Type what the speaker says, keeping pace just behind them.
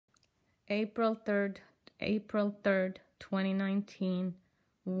April 3rd, April 3rd, 2019,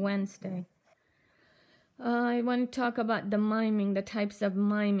 Wednesday. I want to talk about the miming, the types of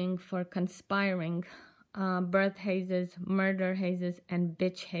miming for conspiring, birth hazes, murder hazes, and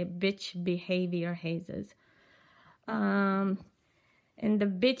bitch behavior hazes. In the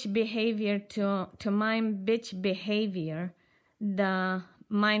bitch behavior, to mime bitch behavior, the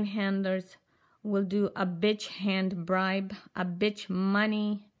mind handlers will do a bitch hand bribe, a bitch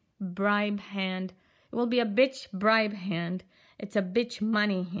money bribe hand. It will be a bitch bribe hand. It's a bitch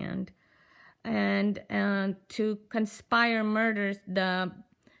money hand. And to conspire murders, the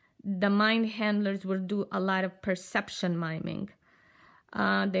mind handlers will do a lot of perception miming.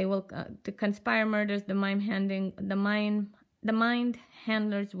 They will to conspire murders. The mind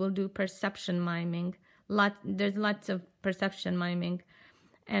handlers will do perception miming. There's lots of perception miming,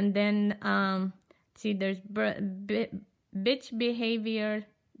 and then see, there's bitch behavior.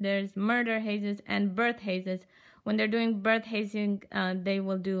 There's murder hazes and birth hazes. When they're doing birth hazing, they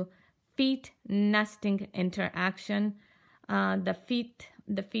will do feet nesting interaction. The feet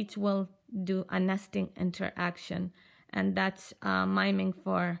will do a nesting interaction, and that's miming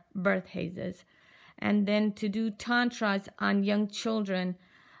for birth hazes. And then to do tantras on young children,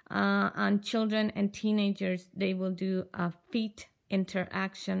 on children and teenagers, they will do a feet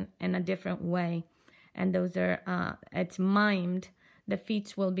interaction in a different way, and those are it's mimed. The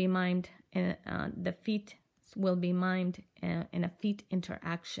feet will be mimed, in a feet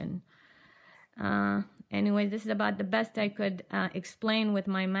interaction. Anyway, this is about the best I could explain with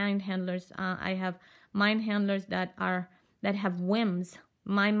my mind handlers. I have mind handlers that have whims.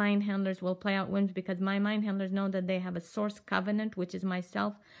 My mind handlers will play out whims because my mind handlers know that they have a source covenant, which is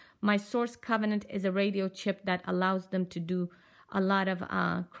myself. My source covenant is a radio chip that allows them to do a lot of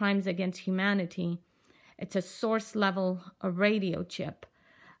crimes against humanity. It's a source level radio chip,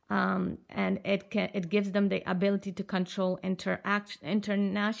 and it gives them the ability to control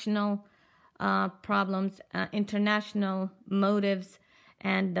international problems, international motives,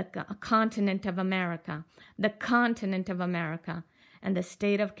 and the continent of America, and the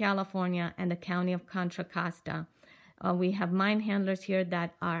state of California, and the county of Contra Costa. We have mind handlers here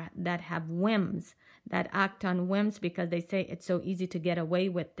that have whims, that act on whims because they say it's so easy to get away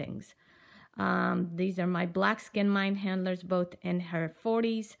with things. These are my black skin mind handlers, both in her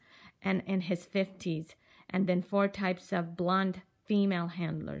 40s and in his 50s, and then 4 types of blonde female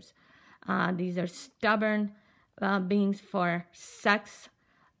handlers. These are stubborn beings for sex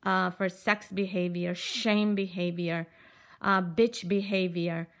behavior, shame behavior, bitch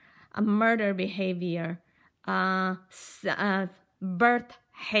behavior, murder behavior, birth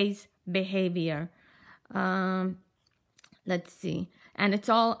haze behavior. Let's see. And it's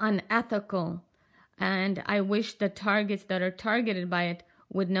all unethical. And I wish the targets that are targeted by it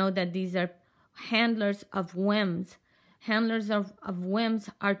would know that these are handlers of whims. Handlers of whims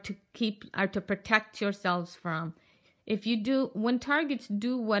are to protect yourselves from. When targets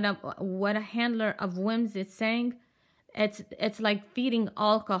do what a handler of whims is saying, it's like feeding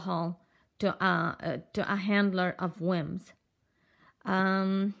alcohol to a handler of whims.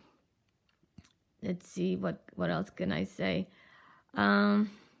 Let's see, what else can I say?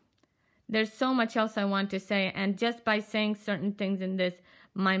 There's so much else I want to say, and just by saying certain things in this,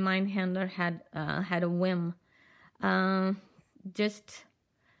 my mind handler had a whim. You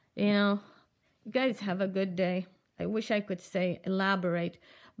guys have a good day. I wish I could elaborate,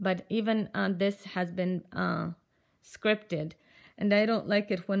 but even this has been scripted, and I don't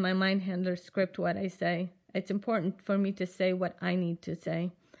like it when my mind handler script what I say. It's important for me to say what I need to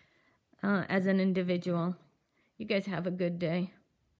say as an individual. You guys have a good day.